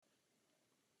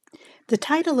The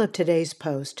title of today's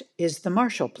post is The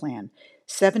Marshall Plan,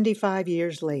 75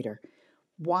 Years Later,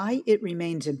 Why It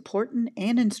Remains Important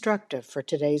and Instructive for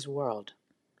Today's World.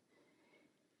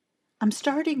 I'm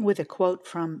starting with a quote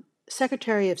from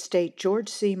Secretary of State George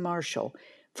C. Marshall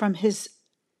from his,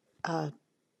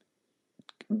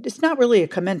 it's not really a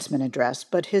commencement address,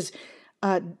 but his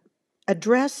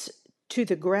address to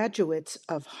the graduates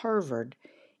of Harvard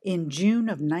in June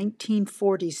of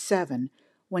 1947,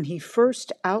 when he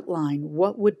first outlined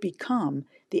what would become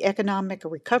the Economic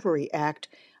Recovery Act,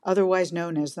 otherwise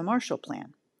known as the Marshall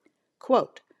Plan.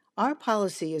 Quote, "Our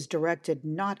policy is directed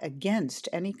not against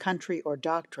any country or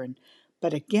doctrine,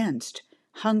 but against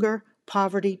hunger,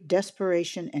 poverty,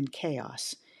 desperation, and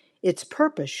chaos. Its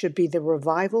purpose should be the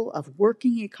revival of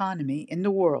working economy in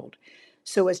the world,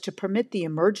 so as to permit the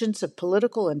emergence of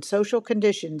political and social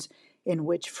conditions in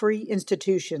which free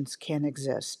institutions can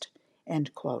exist."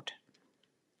 End quote.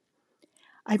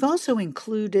 I've also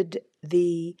included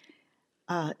the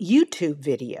YouTube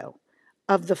video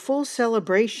of the full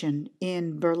celebration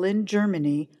in Berlin,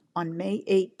 Germany on May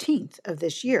 18th of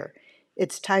this year.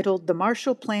 It's titled The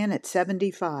Marshall Plan at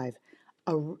 75,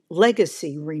 A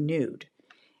Legacy Renewed.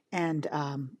 And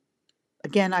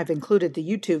again, I've included the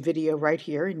YouTube video right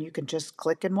here, and you can just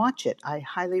click and watch it. I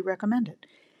highly recommend it.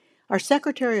 Our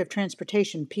Secretary of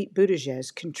Transportation, Pete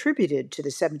Buttigieg, contributed to the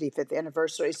 75th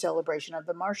anniversary celebration of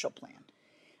the Marshall Plan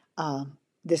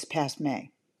this past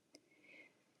May.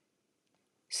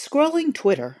 Scrolling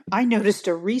Twitter, I noticed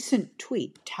a recent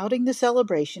tweet touting the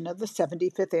celebration of the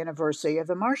 75th anniversary of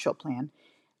the Marshall Plan,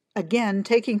 again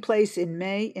taking place in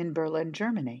May in Berlin,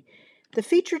 Germany. The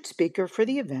featured speaker for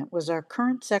the event was our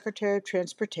current Secretary of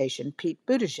Transportation, Pete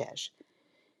Buttigieg.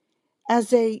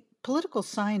 As a political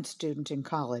science student in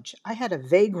college, I had a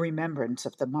vague remembrance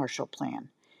of the Marshall Plan,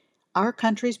 our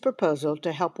country's proposal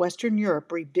to help Western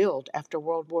Europe rebuild after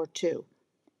World War II.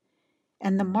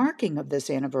 And the marking of this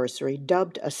anniversary,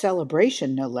 dubbed a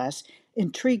celebration no less,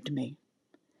 intrigued me.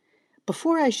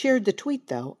 Before I shared the tweet,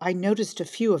 though, I noticed a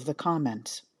few of the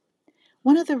comments.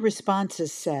 One of the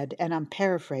responses said, and I'm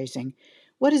paraphrasing,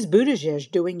 "What is Buttigieg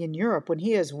doing in Europe when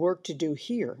he has work to do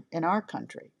here in our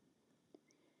country?"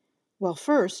 Well,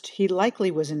 first, he likely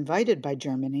was invited by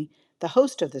Germany, the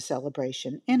host of the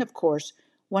celebration, and of course,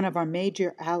 one of our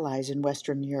major allies in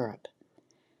Western Europe.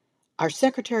 Our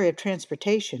Secretary of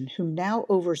Transportation, who now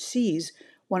oversees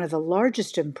one of the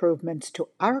largest improvements to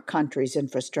our country's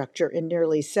infrastructure in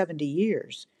nearly 70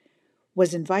 years,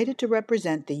 was invited to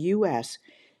represent the U.S.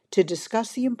 to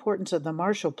discuss the importance of the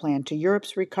Marshall Plan to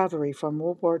Europe's recovery from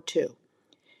World War II,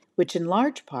 which in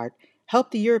large part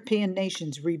helped the European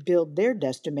nations rebuild their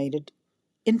decimated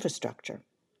infrastructure.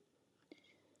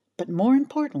 But more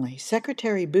importantly,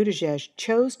 Secretary Buttigieg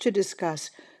chose to discuss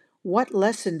what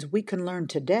lessons we can learn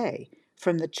today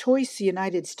from the choice the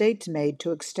United States made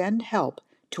to extend help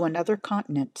to another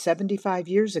continent 75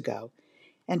 years ago,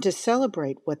 and to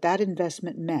celebrate what that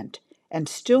investment meant and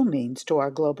still means to our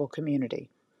global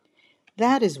community.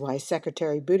 That is why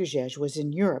Secretary Buttigieg was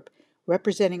in Europe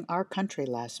representing our country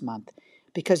last month,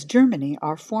 because Germany,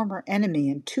 our former enemy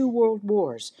in 2 world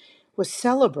wars, was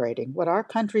celebrating what our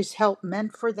country's help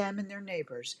meant for them and their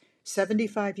neighbors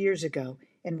 75 years ago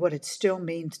and what it still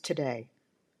means today.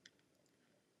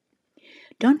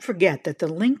 Don't forget that the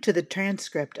link to the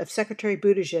transcript of Secretary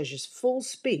Buttigieg's full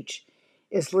speech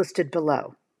is listed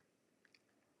below.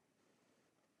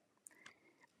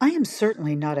 I am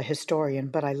certainly not a historian,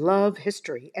 but I love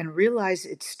history and realize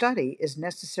its study is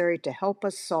necessary to help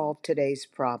us solve today's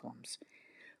problems.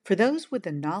 For those with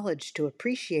the knowledge to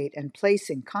appreciate and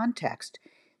place in context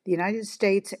the United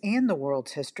States and the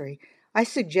world's history, I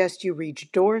suggest you read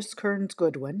Doris Kearns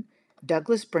Goodwin,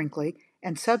 Douglas Brinkley,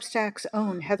 and Substack's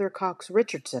own Heather Cox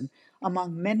Richardson,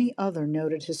 among many other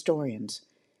noted historians.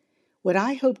 What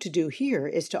I hope to do here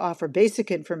is to offer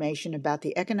basic information about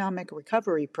the Economic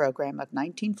Recovery Program of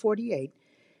 1948,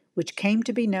 which came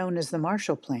to be known as the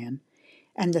Marshall Plan,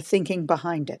 and the thinking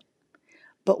behind it.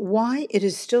 But why it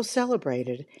is still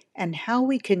celebrated and how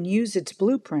we can use its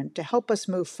blueprint to help us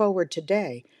move forward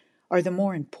today are the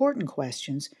more important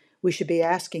questions we should be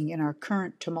asking in our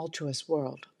current tumultuous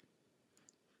world.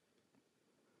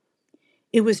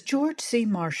 It was George C.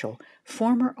 Marshall,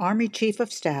 former Army Chief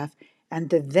of Staff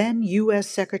and the then U.S.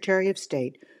 Secretary of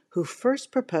State, who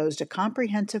first proposed a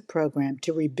comprehensive program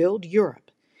to rebuild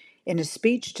Europe in a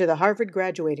speech to the Harvard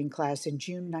graduating class in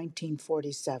June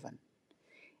 1947.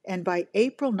 And by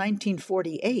April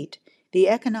 1948, the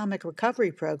Economic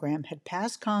Recovery Program had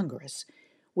passed Congress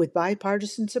with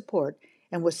bipartisan support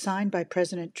and was signed by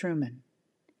President Truman.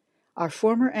 Our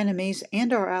former enemies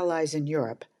and our allies in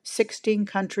Europe, 16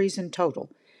 countries in total,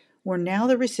 were now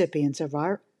the recipients of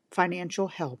our financial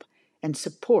help and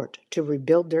support to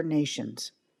rebuild their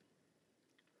nations.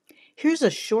 Here's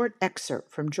a short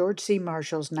excerpt from George C.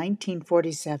 Marshall's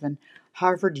 1947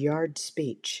 Harvard Yard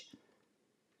speech.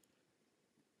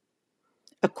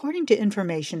 According to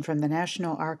information from the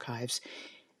National Archives,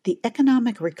 the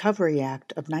Economic Recovery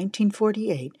Act of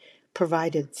 1948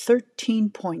 provided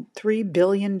 $13.3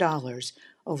 billion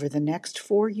over the next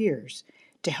 4 years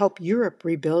to help Europe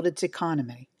rebuild its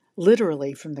economy,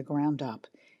 literally from the ground up,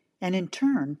 and in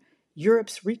turn,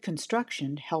 Europe's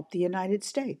reconstruction helped the United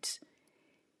States.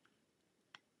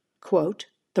 Quote,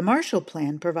 "The Marshall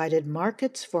Plan provided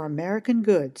markets for American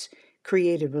goods,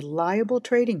 created reliable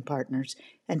trading partners,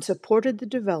 and supported the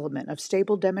development of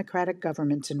stable democratic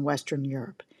governments in Western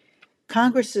Europe.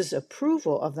 Congress's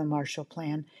approval of the Marshall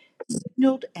Plan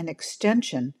signaled an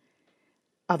extension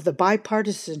of the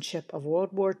bipartisanship of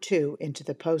World War II into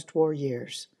the post-war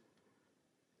years."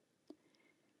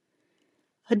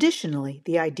 Additionally,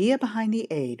 the idea behind the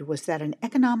aid was that an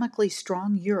economically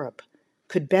strong Europe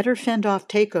could better fend off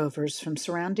takeovers from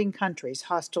surrounding countries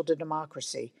hostile to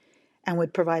democracy and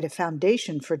would provide a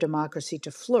foundation for democracy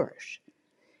to flourish.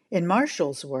 In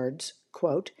Marshall's words,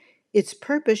 quote, "Its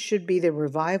purpose should be the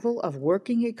revival of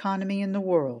working economy in the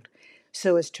world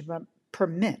so as to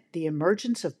permit the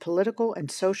emergence of political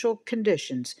and social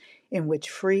conditions in which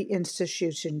free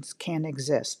institutions can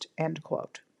exist," end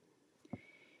quote.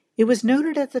 It was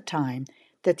noted at the time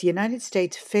that the United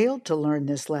States failed to learn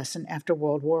this lesson after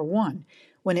World War I,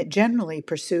 when it generally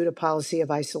pursued a policy of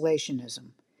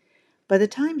isolationism. By the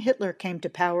time Hitler came to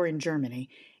power in Germany,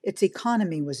 its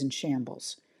economy was in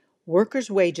shambles. Workers'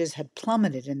 wages had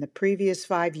plummeted in the previous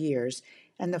 5 years,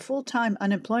 and the full-time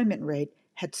unemployment rate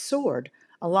had soared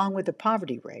along with the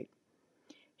poverty rate.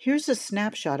 Here's a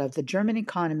snapshot of the German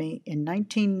economy in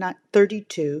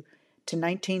 1932 to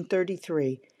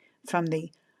 1933 from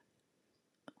the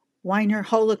Wiener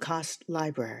Holocaust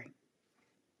Library.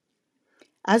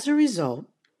 As a result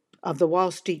of the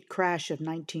Wall Street crash of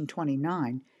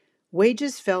 1929,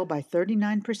 wages fell by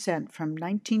 39% from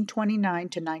 1929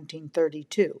 to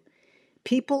 1932.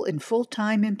 People in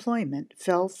full-time employment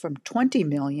fell from 20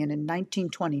 million in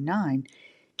 1929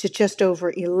 to just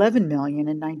over 11 million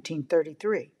in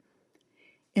 1933.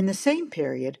 In the same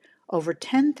period, over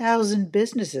 10,000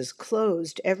 businesses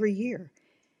closed every year.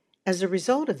 As a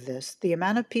result of this, the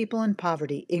amount of people in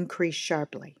poverty increased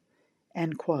sharply.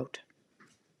 End quote.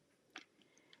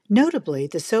 Notably,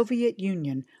 the Soviet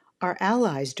Union, our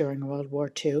allies during World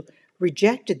War II,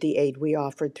 rejected the aid we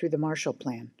offered through the Marshall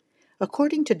Plan.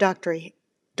 According to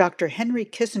Dr. Henry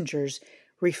Kissinger's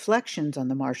Reflections on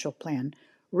the Marshall Plan,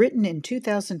 written in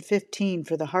 2015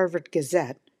 for the Harvard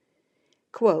Gazette,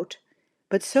 quote,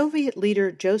 "But Soviet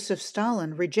leader Joseph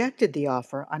Stalin rejected the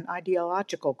offer on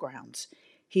ideological grounds.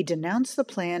 He denounced the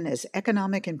plan as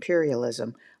economic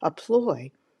imperialism, a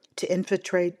ploy to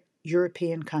infiltrate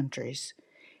European countries,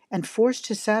 and forced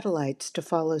his satellites to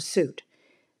follow suit,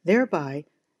 thereby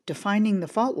defining the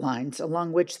fault lines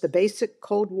along which the basic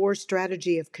Cold War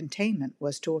strategy of containment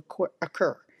was to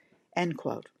occur." End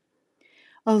quote.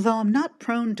 Although I'm not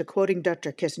prone to quoting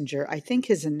Dr. Kissinger, I think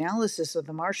his analysis of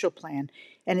the Marshall Plan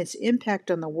and its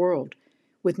impact on the world,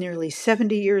 with nearly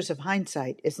 70 years of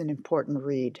hindsight, is an important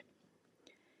read.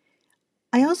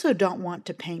 I also don't want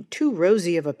to paint too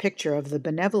rosy of a picture of the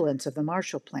benevolence of the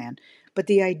Marshall Plan, but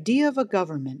the idea of a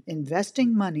government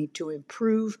investing money to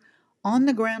improve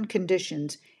on-the-ground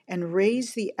conditions and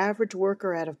raise the average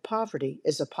worker out of poverty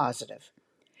is a positive.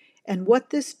 And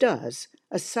what this does,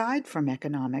 aside from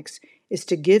economics, is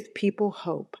to give people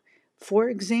hope. For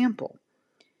example,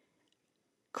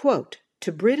 quote,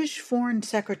 to British Foreign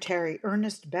Secretary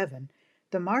Ernest Bevin,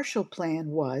 the Marshall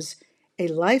Plan was a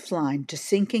lifeline to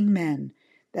sinking men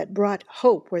that brought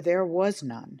hope where there was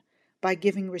none, by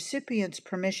giving recipients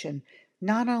permission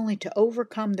not only to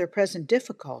overcome their present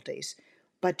difficulties,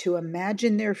 but to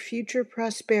imagine their future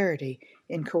prosperity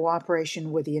in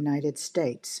cooperation with the United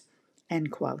States, end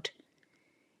quote.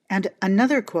 And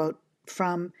another quote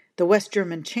from the West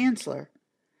German Chancellor,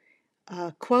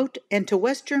 quote, "And to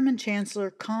West German Chancellor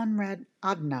Konrad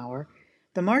Adenauer,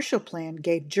 the Marshall Plan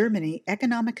gave Germany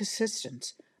economic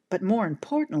assistance, but more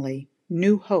importantly,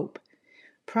 new hope.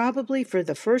 Probably for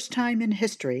the first time in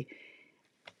history,"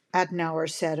 Adenauer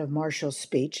said of Marshall's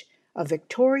speech, "a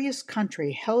victorious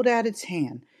country held out its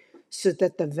hand so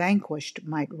that the vanquished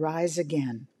might rise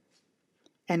again."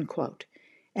 End quote.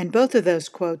 And both of those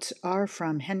quotes are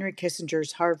from Henry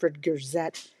Kissinger's Harvard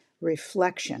Gazette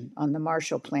Reflection on the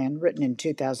Marshall Plan, written in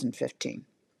 2015.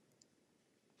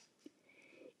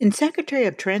 In Secretary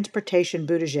of Transportation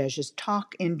Buttigieg's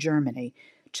talk in Germany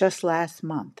just last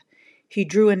month, He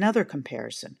drew another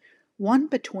comparison, one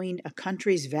between a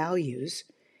country's values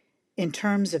in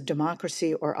terms of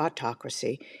democracy or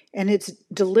autocracy and its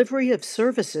delivery of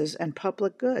services and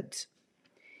public goods.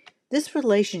 This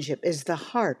relationship is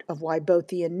the heart of why both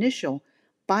the initial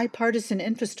bipartisan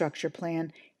infrastructure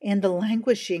plan and the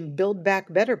languishing Build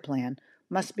Back Better plan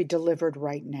must be delivered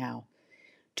right now.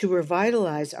 To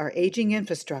revitalize our aging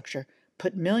infrastructure,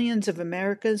 put millions of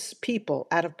America's people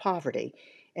out of poverty,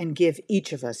 and give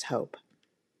each of us hope.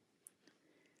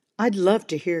 I'd love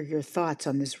to hear your thoughts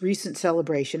on this recent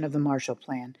celebration of the Marshall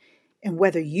Plan and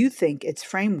whether you think its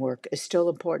framework is still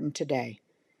important today.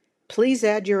 Please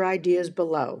add your ideas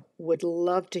below. Would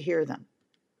love to hear them.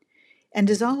 And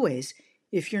as always,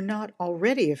 if you're not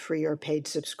already a free or paid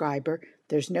subscriber,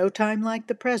 there's no time like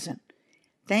the present.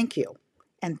 Thank you,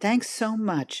 and thanks so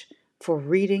much for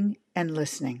reading and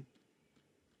listening.